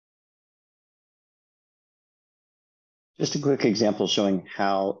Just a quick example showing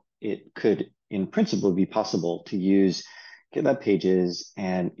how it could, in principle, be possible to use GitLab Pages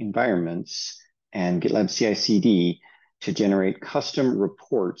and environments and GitLab CICD to generate custom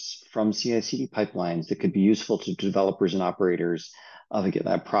reports from CICD pipelines that could be useful to developers and operators of a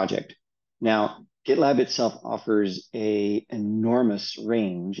GitLab project. Now, GitLab itself offers an enormous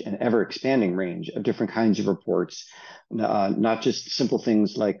range, an ever-expanding range of different kinds of reports, not just simple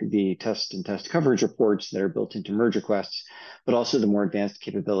things like the test and test coverage reports that are built into merge requests, but also the more advanced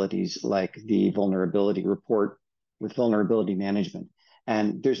capabilities like the vulnerability report with vulnerability management.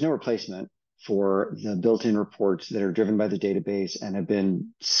 And there's no replacement for the built-in reports that are driven by the database and have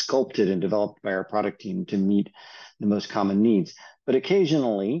been sculpted and developed by our product team to meet the most common needs. But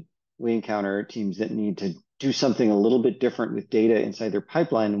occasionally, we encounter teams that need to do something a little bit different with data inside their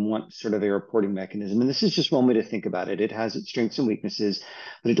pipeline and want sort of a reporting mechanism. And this is just one way to think about it. It has its strengths and weaknesses,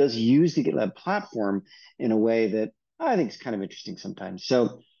 but it does use the GitLab platform in a way that I think is kind of interesting sometimes.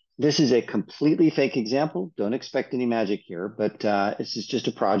 So this is a completely fake example. Don't expect any magic here, but this is just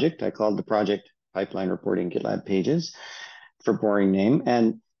a project. I called the project Pipeline Reporting GitLab Pages for boring name.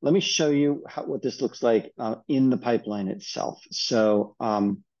 And let me show you what this looks like in the pipeline itself. So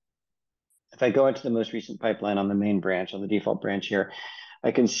if I go into the most recent pipeline on the main branch, on the default branch here,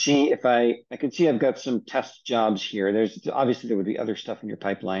 I can see I've got some test jobs here. Obviously there would be other stuff in your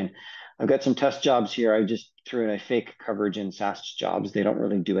pipeline. I've got some test jobs here. I just threw in a fake coverage in SAST jobs. They don't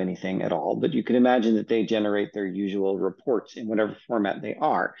really do anything at all, but you can imagine that they generate their usual reports in whatever format they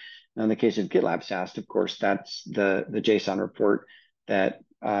are. Now, in the case of GitLab SAST, of course, that's the JSON report that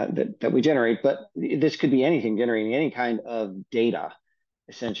we generate, but this could be anything, generating any kind of data,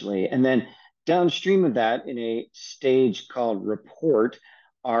 essentially. And then downstream of that, in a stage called report,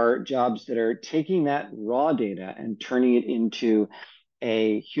 are jobs that are taking that raw data and turning it into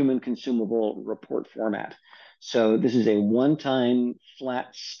a human consumable report format. So this is a one-time flat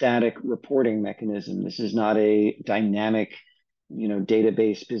static reporting mechanism. This is not a dynamic,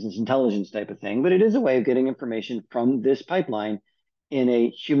 database business intelligence type of thing, but it is a way of getting information from this pipeline in a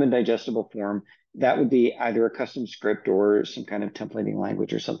human digestible form. That would be either a custom script or some kind of templating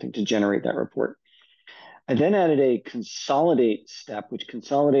language or something to generate that report. I then added a consolidate step, which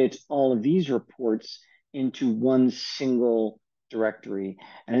consolidates all of these reports into one single directory.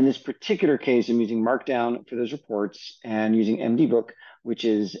 And in this particular case, I'm using Markdown for those reports and using MDBook, which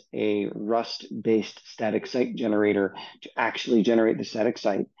is a Rust-based static site generator to actually generate the static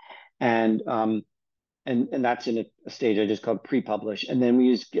site. And that's in a stage I just called pre-publish. And then we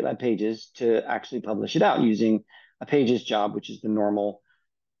use GitLab Pages to actually publish it out using a Pages job, which is the normal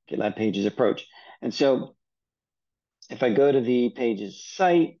GitLab Pages approach. And so if I go to the Pages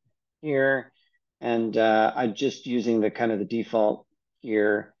site here, and I'm just using the kind of the default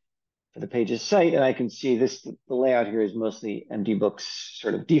here for the Pages site, and I can see the layout here is mostly MDBook's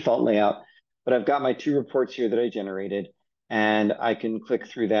sort of default layout, but I've got my two reports here that I generated, and I can click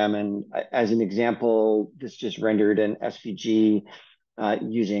through them. And as an example, this just rendered an SVG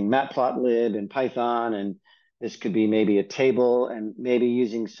using matplotlib and Python, and this could be maybe a table, and maybe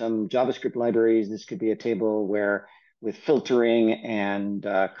using some JavaScript libraries, this could be a table with filtering and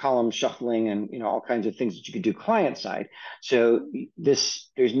column shuffling and all kinds of things that you could do client side. So there's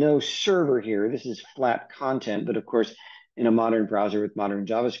no server here. This is flat content, but of course, in a modern browser with modern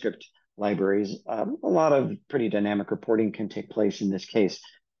JavaScript libraries, a lot of pretty dynamic reporting can take place in this case.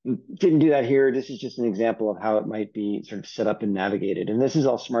 Didn't do that here. This is just an example of how it might be sort of set up and navigated. And this is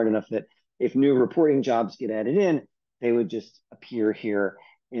all smart enough that if new reporting jobs get added in, they would just appear here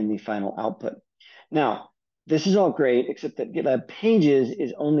in the final output. Now, this is all great, except that GitLab Pages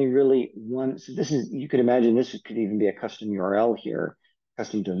is only really one. So you could imagine this could even be a custom URL here,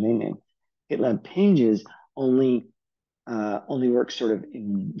 custom domain name. GitLab Pages only works sort of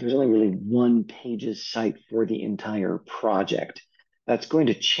there's only really one Pages site for the entire project. That's going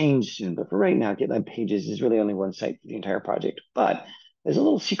to change soon, but for right now, GitLab Pages is really only one site for the entire project. But there's a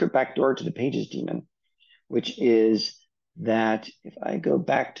little secret backdoor to the Pages daemon, which is that if I go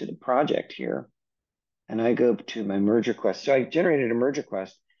back to the project here, and I go to my merge request. So I generated a merge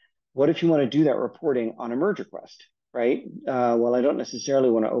request. What if you want to do that reporting on a merge request, right? Well, I don't necessarily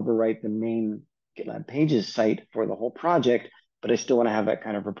want to overwrite the main GitLab Pages site for the whole project, but I still want to have that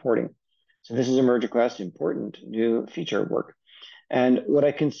kind of reporting. So this is a merge request, important new feature work. And what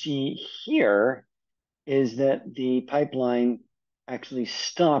I can see here is that the pipeline actually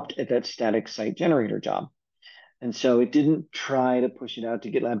stopped at that static site generator job. And so it didn't try to push it out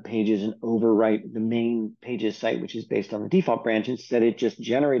to GitLab Pages and overwrite the main Pages site, which is based on the default branch. Instead, it just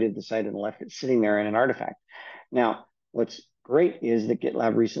generated the site and left it sitting there in an artifact. Now, what's great is that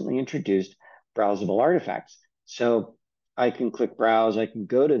GitLab recently introduced browsable artifacts. So I can click browse. I can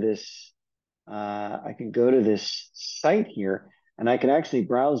go to this. I can go to this site here, and I can actually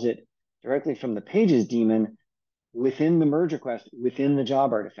browse it directly from the Pages daemon within the merge request, within the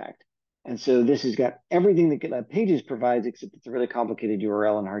job artifact. And so this has got everything that GitLab Pages provides, except it's a really complicated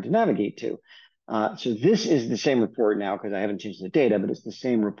URL and hard to navigate to. So this is the same report now, because I haven't changed the data, but it's the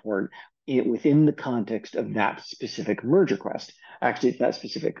same report within the context of that specific merge request. Actually, it's that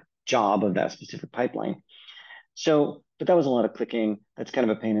specific job of that specific pipeline. So, but that was a lot of clicking. That's kind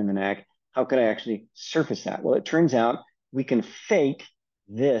of a pain in the neck. How could I actually surface that? Well, it turns out we can fake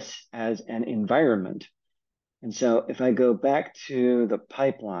this as an environment. And so if I go back to the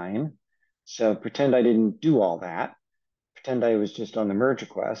pipeline, so pretend I didn't do all that, pretend I was just on the merge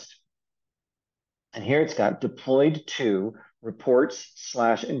request. And here it's got deployed to reports /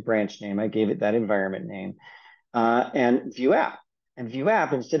 and branch name. I gave it that environment name, and view app. And view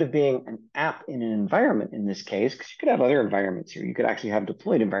app, instead of being an app in an environment in this case, because you could have other environments here, you could actually have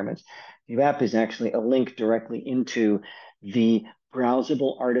deployed environments. View app is actually a link directly into the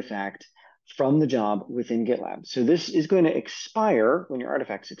browsable artifact from the job within GitLab. So this is going to expire when your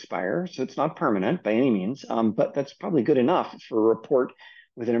artifacts expire. So it's not permanent by any means, but that's probably good enough for a report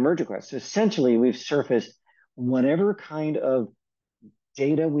within a merge request. So essentially, we've surfaced whatever kind of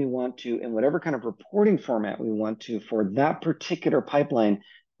data we want to and whatever kind of reporting format we want to for that particular pipeline.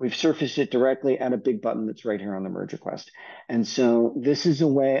 We've surfaced it directly at a big button that's right here on the merge request. And so this is a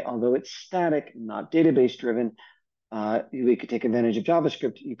way, although it's static, not database driven, we could take advantage of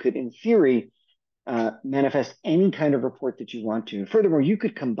JavaScript. You could, in theory, manifest any kind of report that you want to. Furthermore, you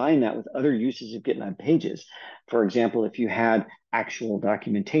could combine that with other uses of GitLab Pages. For example, if you had actual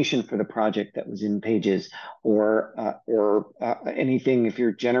documentation for the project that was in Pages, or anything, if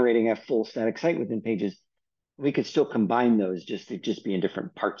you're generating a full static site within Pages, we could still combine those, just to be in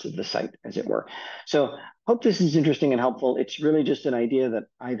different parts of the site, as it were. So hope this is interesting and helpful. It's really just an idea that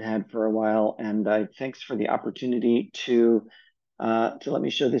I've had for a while, and thanks for the opportunity to let me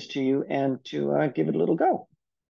show this to you and to give it a little go.